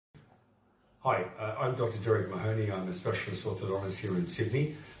Hi, I'm Dr. Derek Mahony. I'm a specialist orthodontist here in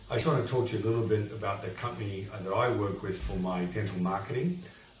Sydney. I just want to talk to you a little bit about the company that I work with for my dental marketing,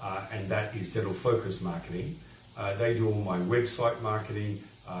 and that is Dental Focus Marketing. They do all my website marketing,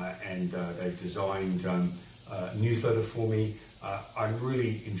 and they've designed a newsletter for me. I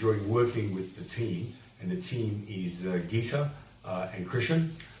really enjoy working with the team, and the team is Geeta and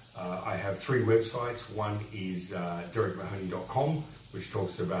Christian. I have three websites. One is derekmahony.com, which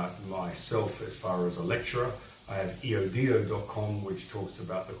talks about myself as far as a lecturer. I have eodio.com, which talks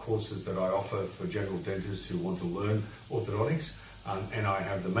about the courses that I offer for general dentists who want to learn orthodontics. And I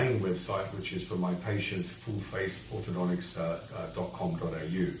have the main website, which is for my patients,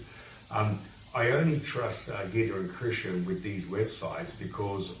 fullfaceorthodontics.com.au. I only trust Geeta and Christian with these websites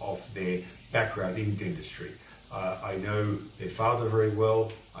because of their background in dentistry. I know their father very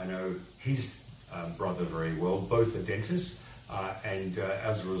well. I know his brother very well. Both are dentists. And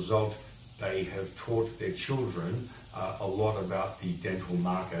as a result, they have taught their children a lot about the dental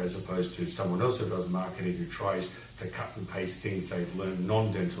market, as opposed to someone else who does marketing who tries to cut and paste things they've learned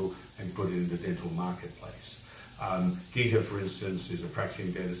non-dental and put it in the dental marketplace. Geeta, for instance, is a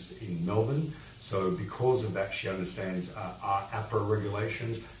practicing dentist in Melbourne, so because of that she understands our APRA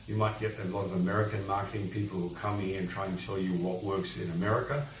regulations. You might get a lot of American marketing people who come here and try and tell you what works in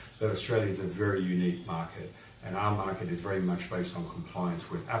America, but Australia is a very unique market. And our market is very much based on compliance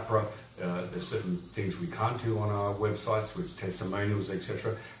with APRA. There's certain things we can't do on our websites with testimonials,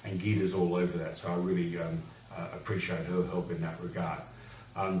 etc. And Geeta's all over that. So I really appreciate her help in that regard.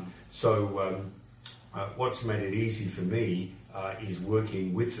 What's made it easy for me is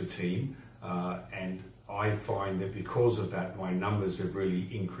working with the team. And I find that because of that, my numbers have really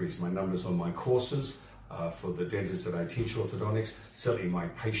increased. My numbers on my courses for the dentists that I teach orthodontics, certainly my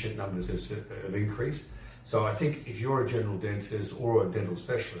patient numbers have increased. So I think if you're a general dentist or a dental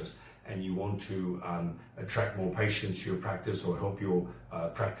specialist and you want to attract more patients to your practice or help your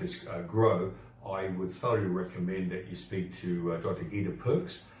practice grow, I would thoroughly recommend that you speak to Dr. Geeta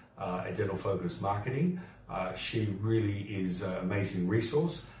Perks at Dental Focus Marketing. She really is an amazing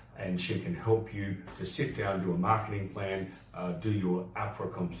resource, and she can help you to sit down, do a marketing plan, do your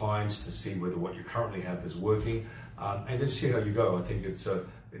APRA compliance to see whether what you currently have is working, and then see how you go. I think it's a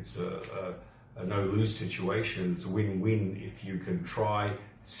no-lose situation. It's a win-win if you can try,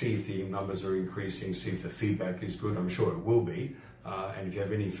 see if the numbers are increasing, see if the feedback is good. I'm sure it will be. And if you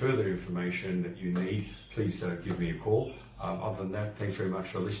have any further information that you need, please give me a call. Other than that, thanks very much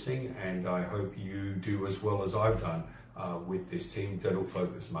for listening, and I hope you do as well as I've done with this team, Dental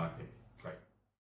Focus Marketing.